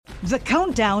The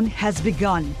countdown has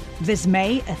begun. This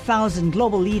May, 1,000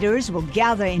 global leaders will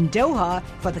gather in Doha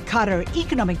for the Qatar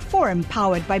Economic Forum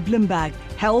powered by Bloomberg,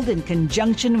 held in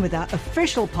conjunction with our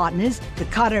official partners, the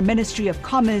Qatar Ministry of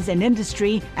Commerce and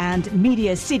Industry and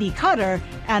Media City Qatar,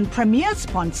 and premier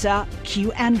sponsor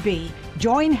Q&B.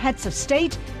 Join heads of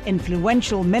state,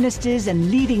 influential ministers,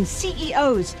 and leading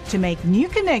CEOs to make new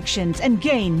connections and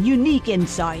gain unique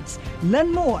insights.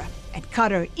 Learn more at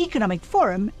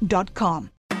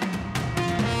QatarEconomicForum.com.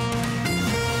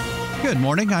 Good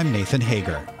morning, I'm Nathan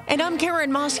Hager. And I'm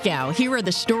Karen Moscow. Here are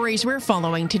the stories we're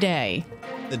following today.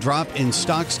 The drop in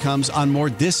stocks comes on more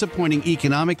disappointing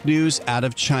economic news out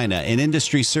of China. An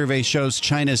industry survey shows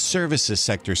China's services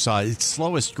sector saw its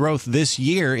slowest growth this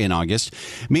year in August.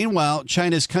 Meanwhile,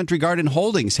 China's Country Garden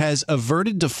Holdings has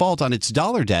averted default on its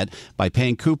dollar debt by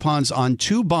paying coupons on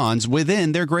 2 bonds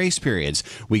within their grace periods.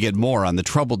 We get more on the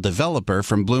troubled developer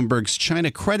from Bloomberg's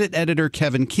China credit editor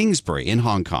Kevin Kingsbury in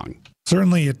Hong Kong.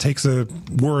 Certainly, it takes a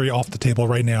worry off the table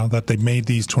right now that they made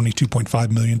these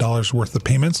 $22.5 million worth of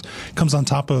payments. Comes on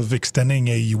top of extending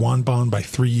a yuan bond by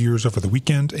 3 years over the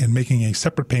weekend and making a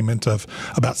separate payment of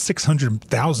about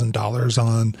 $600,000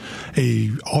 on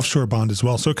a offshore bond as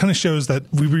well. So it kind of shows that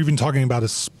we were even talking about a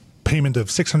payment of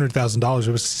 $600,000.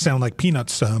 It would sound like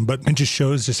peanuts, but it just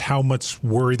shows just how much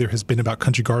worry there has been about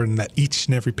Country Garden, that each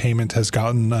and every payment has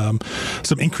gotten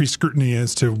some increased scrutiny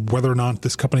as to whether or not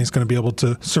this company is going to be able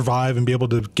to survive and be able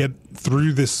to get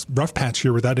through this rough patch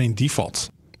here without any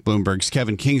defaults. Bloomberg's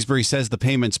Kevin Kingsbury says the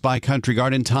payments buy Country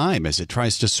Garden time as it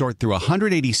tries to sort through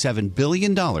 $187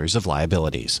 billion of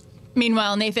liabilities.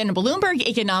 Meanwhile, Nathan, Bloomberg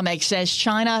Economics says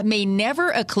China may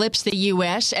never eclipse the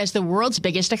U.S. as the world's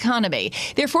biggest economy.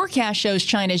 Their forecast shows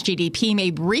China's GDP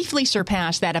may briefly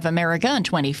surpass that of America in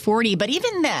 2040, but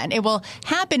even then, it will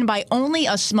happen by only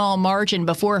a small margin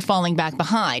before falling back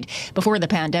behind. Before the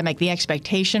pandemic, the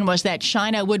expectation was that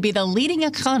China would be the leading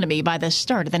economy by the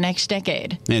start of the next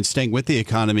decade. And staying with the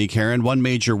economy, Karen, one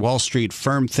major Wall Street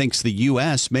firm thinks the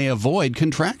U.S. may avoid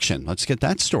contraction. Let's get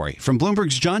that story from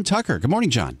Bloomberg's John Tucker. Good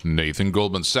morning, John. Nathan,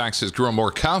 Goldman Sachs has grown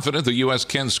more confident the U.S.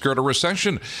 can skirt a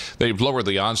recession. They've lowered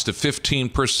the odds to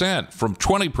 15% from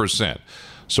 20%.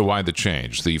 So why the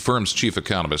change? The firm's chief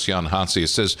economist, Jan Hatzius,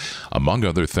 says, among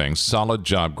other things, solid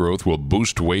job growth will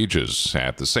boost wages.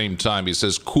 At the same time, he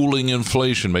says cooling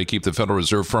inflation may keep the Federal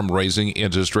Reserve from raising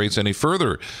interest rates any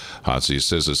further. Hatzius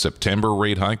says a September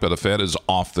rate hike by the Fed is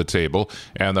off the table,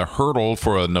 and the hurdle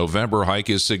for a November hike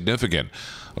is significant.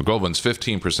 Goldman's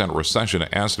 15% recession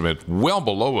estimate, well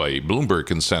below a Bloomberg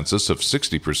consensus of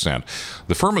 60%.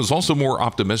 The firm is also more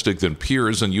optimistic than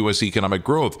peers in U.S. economic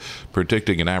growth,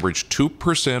 predicting an average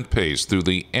 2% pace through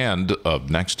the end of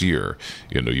next year.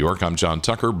 In New York, I'm John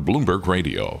Tucker, Bloomberg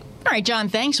Radio. All right, John,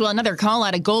 thanks. Well, another call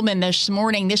out of Goldman this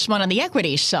morning, this one on the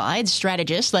equity side.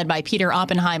 Strategists led by Peter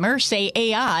Oppenheimer say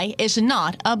AI is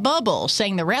not a bubble,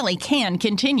 saying the rally can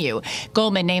continue.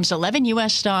 Goldman names 11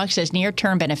 U.S. stocks as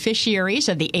near-term beneficiaries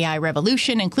of the AI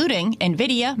revolution, including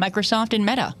NVIDIA, Microsoft, and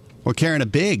Meta. Well, Karen, a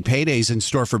big payday's in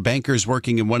store for bankers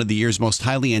working in one of the year's most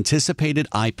highly anticipated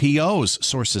IPOs.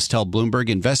 Sources tell Bloomberg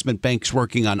investment banks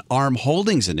working on ARM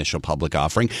Holdings' initial public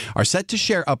offering are set to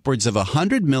share upwards of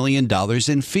 $100 million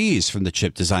in fees from the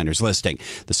chip designer's listing.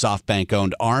 The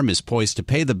SoftBank-owned ARM is poised to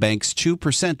pay the banks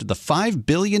 2% of the $5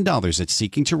 billion it's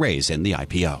seeking to raise in the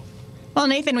IPO. Well,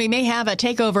 Nathan, we may have a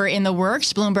takeover in the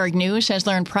works. Bloomberg News has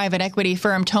learned private equity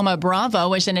firm Thoma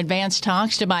Bravo is in advanced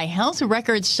talks to buy health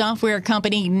records software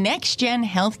company NextGen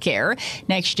Healthcare.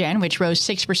 NextGen, which rose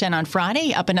 6% on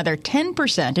Friday, up another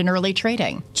 10% in early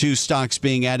trading. 2 stocks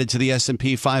being added to the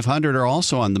S&P 500 are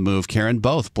also on the move, Karen.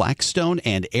 Both Blackstone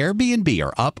and Airbnb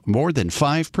are up more than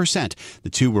 5%. The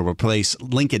two will replace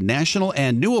Lincoln National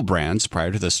and Newell brands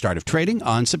prior to the start of trading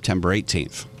on September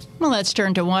 18th. Well, let's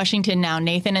turn to Washington now,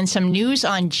 Nathan, and some news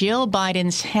on Jill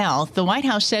Biden's health. The White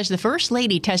House says the First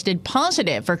Lady tested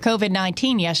positive for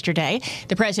COVID-19 yesterday.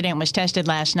 The president was tested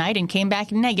last night and came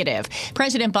back negative.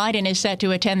 President Biden is set to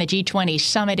attend the G20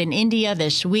 summit in India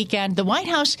this weekend. The White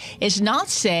House is not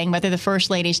saying whether the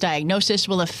First Lady's diagnosis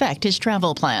will affect his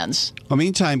travel plans. Well,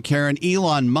 meantime, Karen,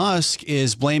 Elon Musk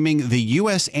is blaming the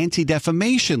U.S.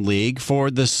 Anti-Defamation League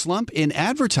for the slump in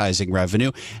advertising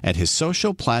revenue at his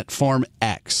social platform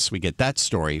X. We get that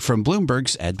story from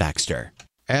Bloomberg's Ed Baxter.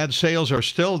 Ad sales are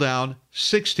still down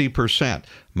 60%.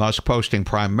 Musk posting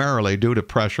primarily due to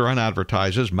pressure on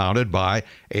advertisers mounted by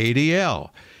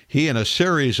ADL. He, in a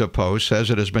series of posts, says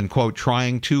it has been, quote,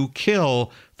 trying to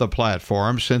kill the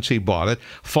platform since he bought it,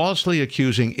 falsely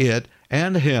accusing it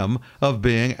and him of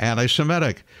being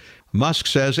anti-Semitic. Musk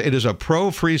says it is a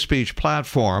pro-free speech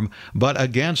platform, but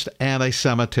against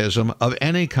anti-Semitism of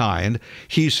any kind.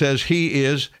 He says he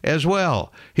is as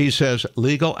well. He says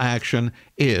legal action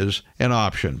is an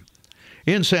option.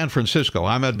 In San Francisco,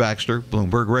 I'm Ed Baxter,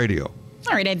 Bloomberg Radio.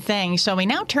 All right, Ed, thanks. So we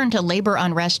now turn to labor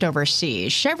unrest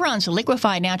overseas. Chevron's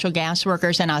liquefied natural gas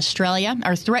workers in Australia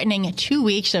are threatening 2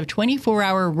 weeks of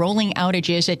 24-hour rolling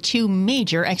outages at two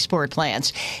major export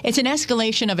plants. It's an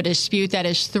escalation of a dispute that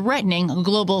is threatening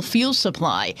global fuel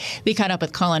supply. We caught up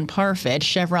with Colin Parfitt,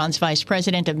 Chevron's vice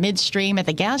president of midstream at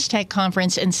the Gas Tech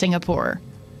Conference in Singapore.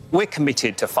 We're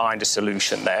committed to find a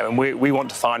solution there, and we want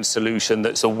to find a solution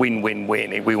that's a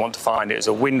win-win-win. We want to find it as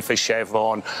a win for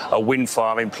Chevron, a win for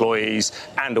our employees,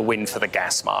 and a win for the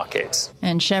gas markets.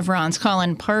 And Chevron's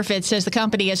Colin Parfitt says the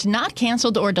company has not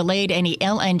canceled or delayed any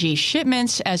LNG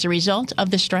shipments as a result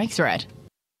of the strike threat.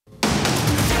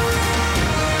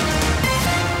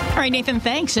 All right, Nathan,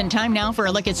 thanks. And time now for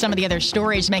a look at some of the other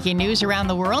stories making news around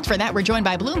the world. For that, we're joined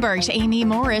by Bloomberg's Amy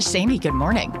Morris. Amy, good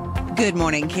morning. Good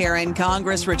morning, Karen.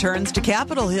 Congress returns to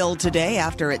Capitol Hill today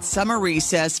after its summer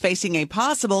recess, facing a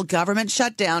possible government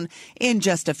shutdown in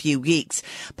just a few weeks.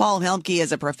 Paul Helmke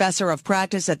is a professor of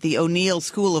practice at the O'Neill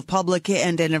School of Public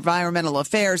and Environmental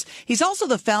Affairs. He's also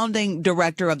the founding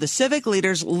director of the Civic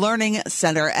Leaders Learning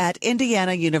Center at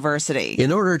Indiana University.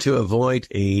 In order to avoid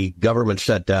a government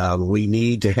shutdown, we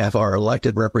need to have our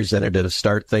elected representatives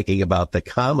start thinking about the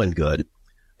common good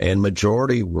and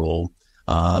majority rule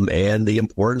and the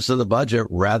importance of the budget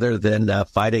rather than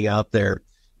fighting out their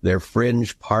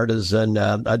fringe partisan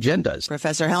agendas.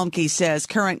 Professor Helmke says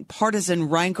current partisan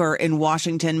rancor in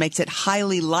Washington makes it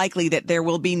highly likely that there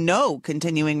will be no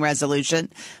continuing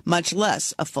resolution, much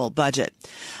less a full budget.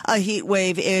 A heat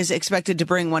wave is expected to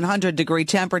bring 100-degree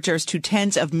temperatures to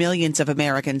tens of millions of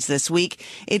Americans this week.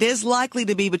 It is likely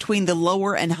to be between the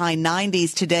lower and high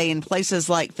 90s today in places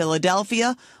like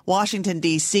Philadelphia, Washington,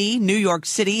 D.C., New York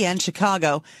City, and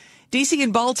Chicago. D.C.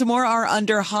 and Baltimore are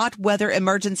under hot weather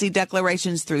emergency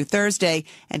declarations through Thursday,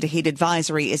 and a heat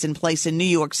advisory is in place in New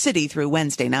York City through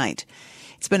Wednesday night.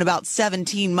 It's been about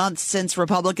 17 months since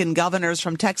Republican governors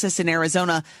from Texas and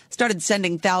Arizona started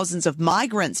sending thousands of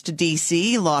migrants to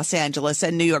D.C., Los Angeles,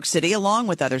 and New York City, along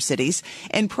with other cities,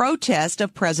 in protest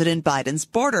of President Biden's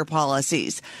border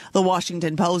policies. The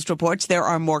Washington Post reports there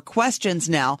are more questions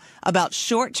now about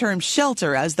short-term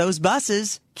shelter as those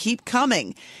buses keep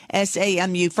coming.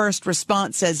 SAMU First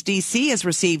Response says D.C. has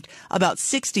received about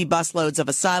 60 busloads of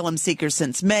asylum seekers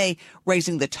since May,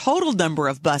 raising the total number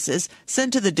of buses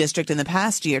sent to the district in the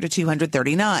past year to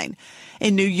 239.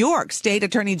 In New York, State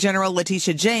Attorney General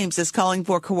Letitia James is calling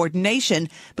for coordination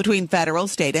between federal,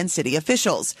 state, and city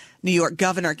officials. New York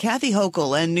Governor Kathy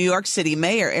Hochul and New York City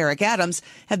Mayor Eric Adams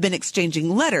have been exchanging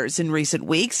letters in recent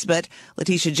weeks, but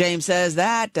Letitia James says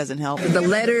that doesn't help. The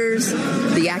letters,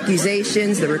 the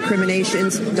accusations, the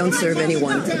recriminations don't serve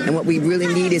anyone. And what we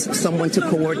really need is someone to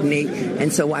coordinate.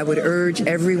 And so I would urge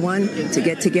everyone to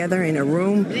get together in a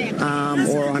room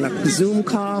or on a Zoom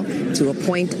call to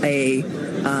appoint a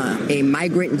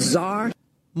migrant czar.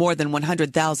 More than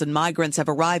 100,000 migrants have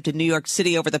arrived in New York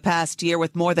City over the past year,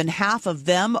 with more than half of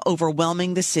them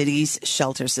overwhelming the city's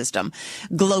shelter system.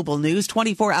 Global news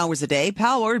 24 hours a day,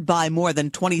 powered by more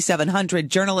than 2,700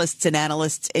 journalists and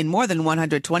analysts in more than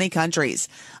 120 countries.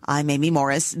 I'm Amy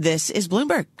Morris. This is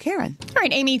Bloomberg. Karen. All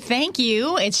right, Amy, thank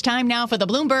you. It's time now for the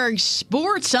Bloomberg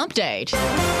Sports Update.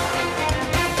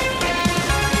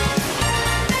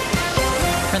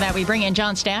 For that, we bring in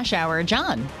John Stashower.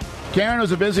 John. Karen, it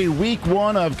was a busy week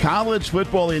one of college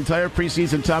football. The entire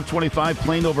preseason top 25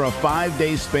 playing over a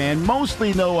 5-day span.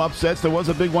 Mostly no upsets. There was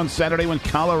a big one Saturday when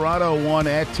Colorado won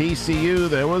at TCU.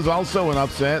 There was also an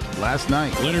upset last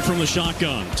night. Leonard from the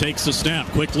shotgun takes the snap.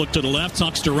 Quick look to the left.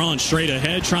 Tucks to run straight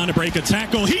ahead, trying to break a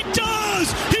tackle. He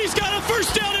does! He's got a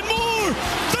first down and more!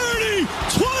 30,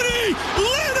 20,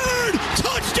 Leonard!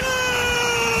 Touchdown!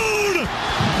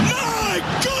 My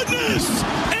goodness!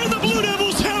 And the Blue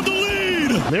Devils have the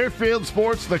lead! Learfield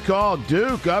Sports, the call.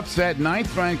 Duke upset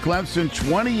 9th-ranked Clemson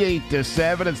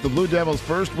 28-7. It's the Blue Devils'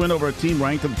 first win over a team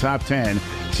ranked in the top 10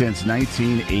 since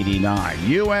 1989.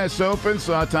 U.S. Open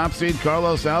saw top seed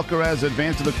Carlos Alcaraz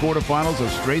advance to the quarterfinals, a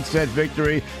straight-set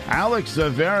victory. Alex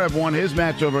Zverev won his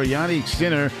match over Yannick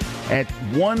Sinner at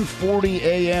 1:40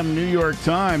 a.m. New York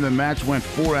time. The match went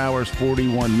 4 hours,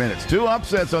 41 minutes. Two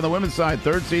upsets on the women's side.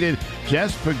 Third-seeded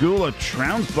Jess Pegula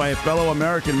trounced by a fellow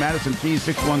American, Madison Keys,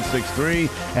 6-1, 6-3.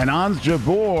 And Ons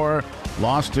Jabeur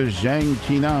lost to Zhang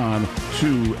Qinan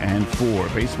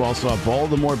 2-4. Baseball saw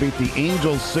Baltimore beat the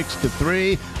Angels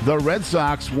 6-3. The Red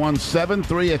Sox won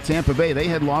 7-3 at Tampa Bay. They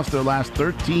had lost their last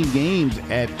 13 games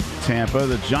at Tampa.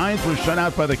 The Giants were shut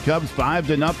out by the Cubs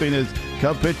 5-0 as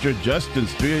Cub pitcher Justin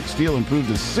Steele improved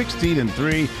to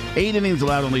 16-3. 8 innings,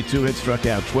 allowed only 2 hits, struck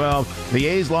out 12. The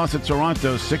A's lost to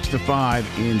Toronto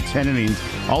 6-5 in 10 innings.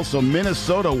 Also,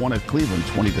 Minnesota won at Cleveland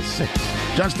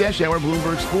 20-6. John Stashower,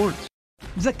 Bloomberg Sports.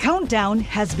 The countdown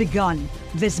has begun.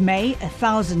 This May,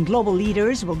 1,000 global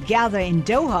leaders will gather in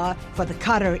Doha for the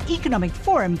Qatar Economic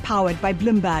Forum powered by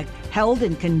Bloomberg, held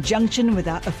in conjunction with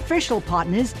our official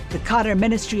partners, the Qatar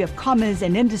Ministry of Commerce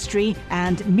and Industry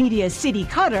and Media City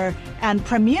Qatar, and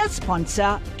premier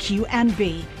sponsor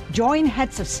Q&B. Join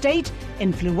heads of state,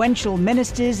 influential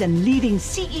ministers, and leading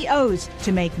CEOs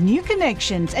to make new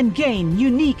connections and gain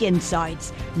unique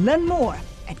insights. Learn more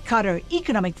at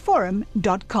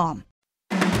QatarEconomicForum.com.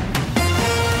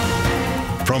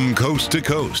 From coast to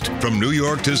coast, from New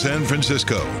York to San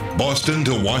Francisco, Boston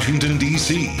to Washington,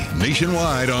 D.C.,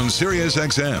 nationwide on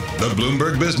SiriusXM, the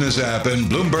Bloomberg Business app, and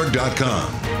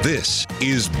Bloomberg.com. This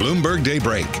is Bloomberg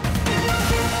Daybreak.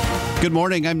 Good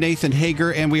morning. I'm Nathan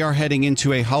Hager, and we are heading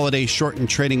into a holiday-shortened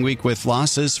trading week with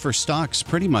losses for stocks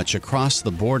pretty much across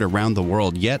the board around the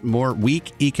world. Yet more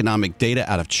weak economic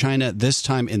data out of China, this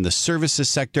time in the services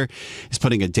sector, is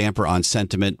putting a damper on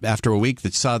sentiment after a week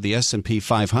that saw the S&P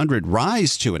 500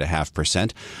 rise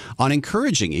 2.5% on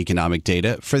encouraging economic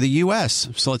data for the U.S.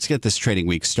 So let's get this trading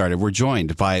week started. We're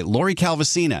joined by Lori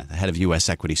Calvasina, the head of U.S.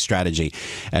 Equity Strategy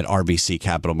at RBC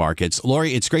Capital Markets.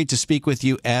 Lori, it's great to speak with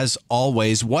you as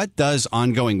always. What does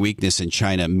ongoing weakness in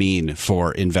China mean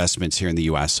for investments here in the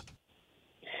U.S.?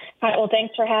 Hi, well,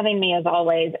 thanks for having me as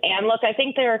always. And look, I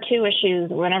think there are two issues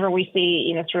whenever we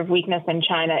see, sort of weakness in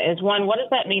China. Is one, what does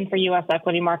that mean for U.S.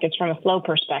 equity markets from a flow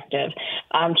perspective?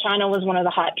 China was one of the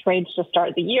hot trades to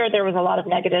start the year. There was a lot of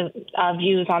negative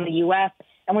views on the U.S.,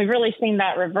 and we've really seen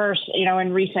that reverse,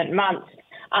 in recent months.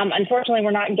 Unfortunately,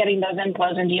 we're not getting those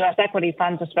inflows into U.S. equity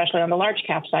funds, especially on the large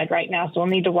cap side right now. So we'll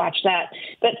need to watch that.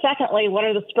 But secondly, what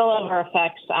are the spillover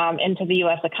effects into the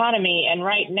U.S. economy? And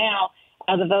right now,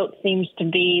 the vote seems to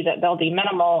be that they'll be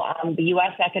minimal. The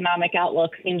U.S. economic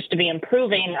outlook seems to be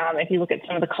improving. If you look at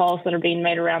some of the calls that are being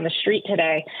made around the street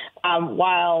today,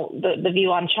 while the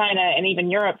view on China and even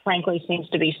Europe, frankly, seems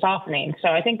to be softening. So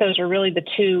I think those are really the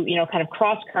two, kind of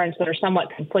cross currents that are somewhat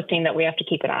conflicting that we have to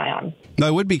keep an eye on. Now,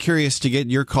 I would be curious to get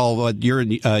your call. What your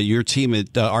team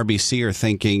at RBC are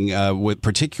thinking,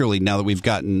 particularly now that we've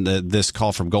gotten this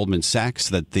call from Goldman Sachs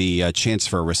that the chance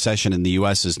for a recession in the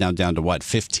U.S. is now down to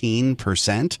 15%.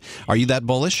 Are you that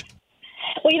bullish?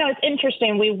 Well, it's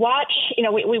interesting. We watch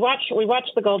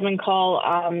the Goldman call.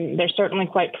 They're certainly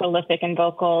quite prolific and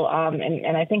vocal,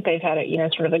 and I think they've had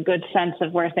sort of a good sense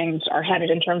of where things are headed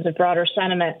in terms of broader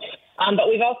sentiment. But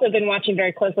we've also been watching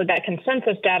very closely that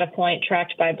consensus data point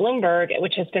tracked by Bloomberg,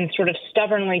 which has been sort of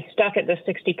stubbornly stuck at the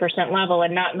 60% level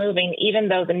and not moving, even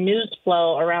though the news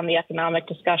flow around the economic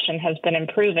discussion has been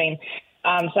improving.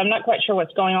 So I'm not quite sure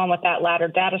what's going on with that latter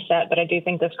data set, but I do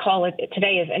think this call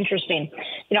today is interesting.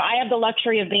 I have the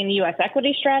luxury of being a U.S.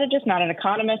 equity strategist, not an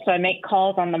economist, so I make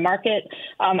calls on the market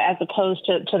as opposed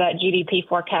to that GDP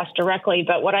forecast directly.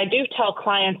 But what I do tell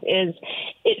clients is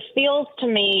it feels to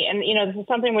me, and, this is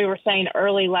something we were saying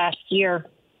early last year,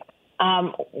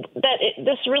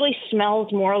 this really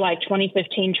smells more like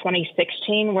 2015,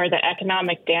 2016, where the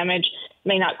economic damage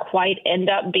may not quite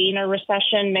end up being a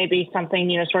recession, maybe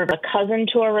something, sort of a cousin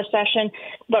to a recession.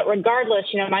 But regardless,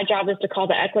 my job is to call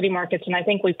the equity markets, and I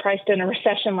think we priced in a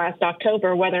recession last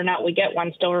October. Whether or not we get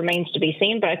one still remains to be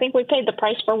seen, but I think we paid the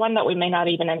price for one that we may not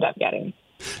even end up getting.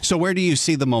 So where do you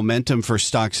see the momentum for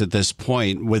stocks at this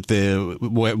point with the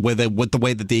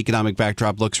way that the economic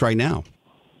backdrop looks right now?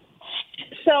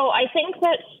 So I think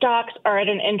that stocks are at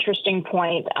an interesting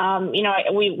point.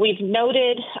 We've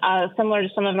noted, similar to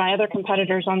some of my other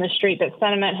competitors on the street, that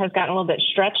sentiment has gotten a little bit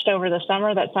stretched over the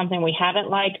summer. That's something we haven't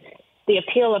liked. The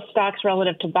appeal of stocks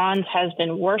relative to bonds has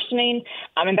been worsening,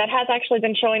 and that has actually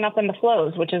been showing up in the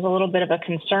flows, which is a little bit of a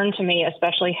concern to me,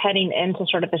 especially heading into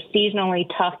sort of a seasonally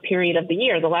tough period of the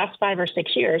year. The last 5 or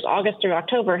 6 years, August through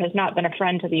October, has not been a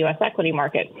friend to the U.S. equity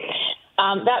market.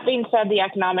 That being said, the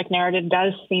economic narrative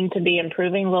does seem to be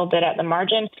improving a little bit at the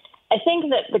margin. I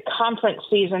think that the conference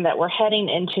season that we're heading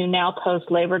into now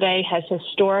post-Labor Day has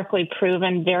historically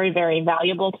proven very, very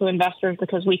valuable to investors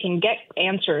because we can get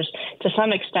answers to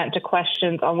some extent to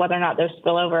questions on whether or not those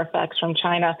spillover effects from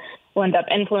China will end up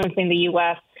influencing the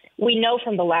U.S. we know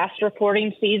from the last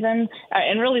reporting season,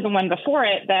 and really the one before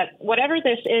it, that whatever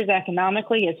this is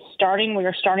economically, we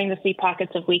are starting to see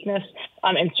pockets of weakness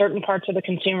in certain parts of the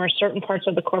consumer, certain parts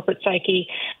of the corporate psyche.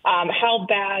 How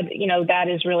bad, that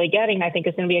is really getting, I think,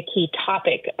 is going to be a key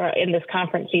topic in this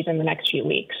conference season the next few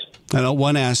weeks. I know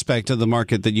one aspect of the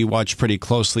market that you watch pretty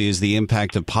closely is the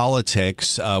impact of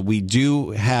politics. We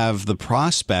do have the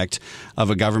prospect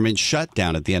of a government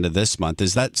shutdown at the end of this month.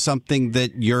 Is that something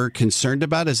that you're concerned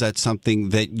about? Is that something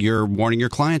that you're warning your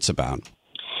clients about?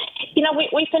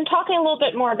 We've been talking a little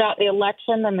bit more about the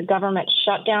election than the government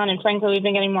shutdown. And frankly, we've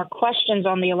been getting more questions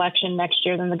on the election next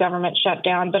year than the government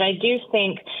shutdown. But I do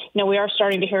think, we are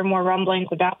starting to hear more rumblings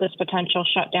about this potential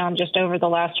shutdown just over the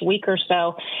last week or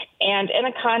so. And in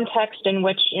a context in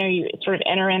which, you sort of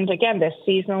enter into, again, this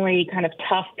seasonally kind of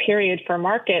tough period for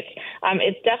markets,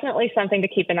 it's definitely something to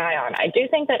keep an eye on. I do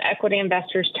think that equity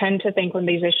investors tend to think when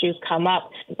these issues come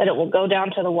up that it will go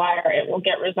down to the wire, it will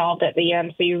get resolved at the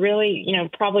end. So you really,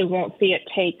 probably won't see it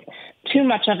take too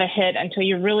much of a hit until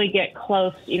you really get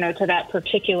close, to that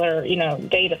particular,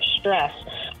 date of stress.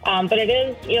 But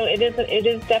it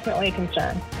is definitely a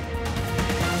concern.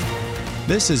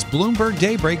 This is Bloomberg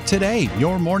Daybreak Today,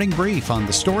 your morning brief on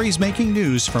the stories making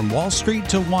news from Wall Street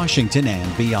to Washington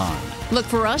and beyond. Look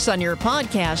for us on your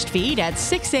podcast feed at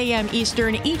 6 a.m.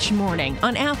 Eastern each morning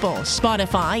on Apple,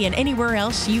 Spotify, and anywhere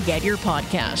else you get your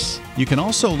podcasts. You can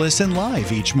also listen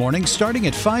live each morning starting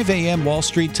at 5 a.m. Wall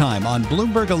Street time on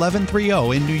Bloomberg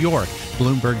 1130 in New York,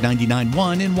 Bloomberg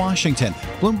 99.1 in Washington,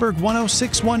 Bloomberg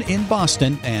 106.1 in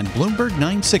Boston, and Bloomberg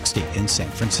 960 in San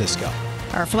Francisco.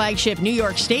 Our flagship New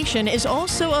York station is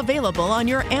also available on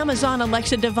your Amazon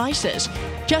Alexa devices.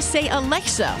 Just say,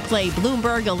 Alexa, play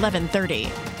Bloomberg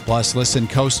 1130. Plus, listen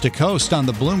coast to coast on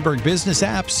the Bloomberg Business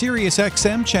app, Sirius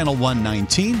XM Channel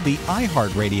 119, the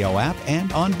iHeartRadio app,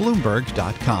 and on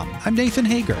Bloomberg.com. I'm Nathan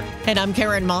Hager. And I'm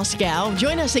Karen Moscow.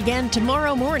 Join us again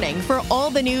tomorrow morning for all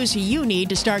the news you need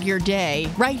to start your day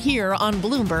right here on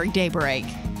Bloomberg Daybreak.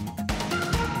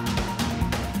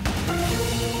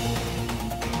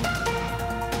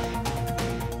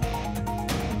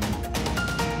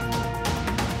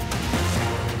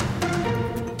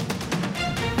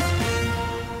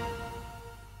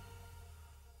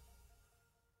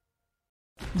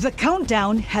 The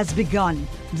countdown has begun.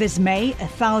 This May,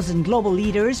 1,000 global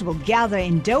leaders will gather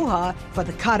in Doha for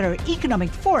the Qatar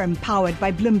Economic Forum powered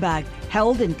by Bloomberg,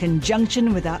 held in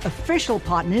conjunction with our official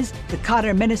partners, the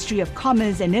Qatar Ministry of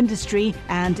Commerce and Industry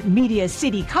and Media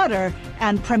City Qatar,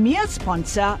 and premier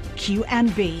sponsor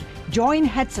QNB. Join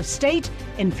heads of state,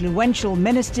 influential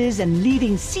ministers, and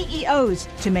leading CEOs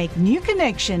to make new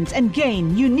connections and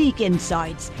gain unique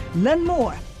insights. Learn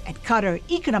more at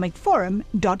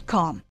QatarEconomicForum.com.